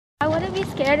be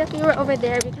scared if we were over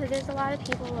there because there's a lot of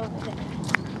people over there.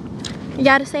 You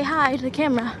gotta say hi to the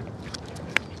camera.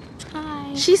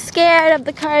 Hi. She's scared of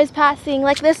the cars passing,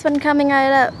 like this one coming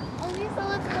right up. Okay, so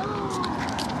let's go.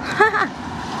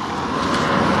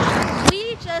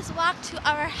 We just walked to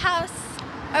our house,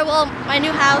 or well, my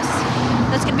new house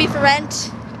that's gonna be for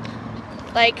rent,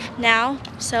 like now.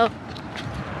 So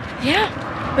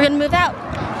yeah, we're gonna move out.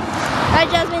 Right,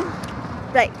 Jasmine?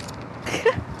 Right.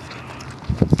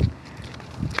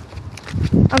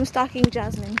 I'm stalking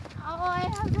Jasmine. Oh, I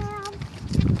have them.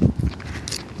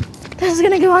 This is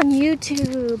gonna go on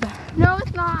YouTube. No,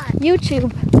 it's not.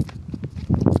 YouTube.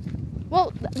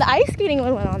 Well, the ice skating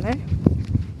one went on there.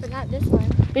 But not this one.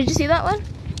 Did you see that one?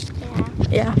 Yeah.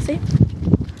 Yeah, see?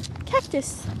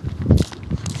 Cactus.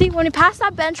 See, when we pass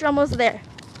that bench, we're almost there.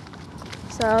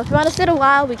 So if you want to sit a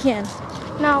while, we can.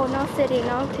 No, no sitting.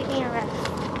 No taking a rest.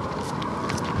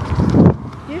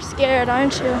 You're scared,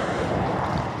 aren't you?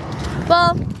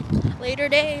 Well, later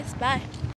days. Bye.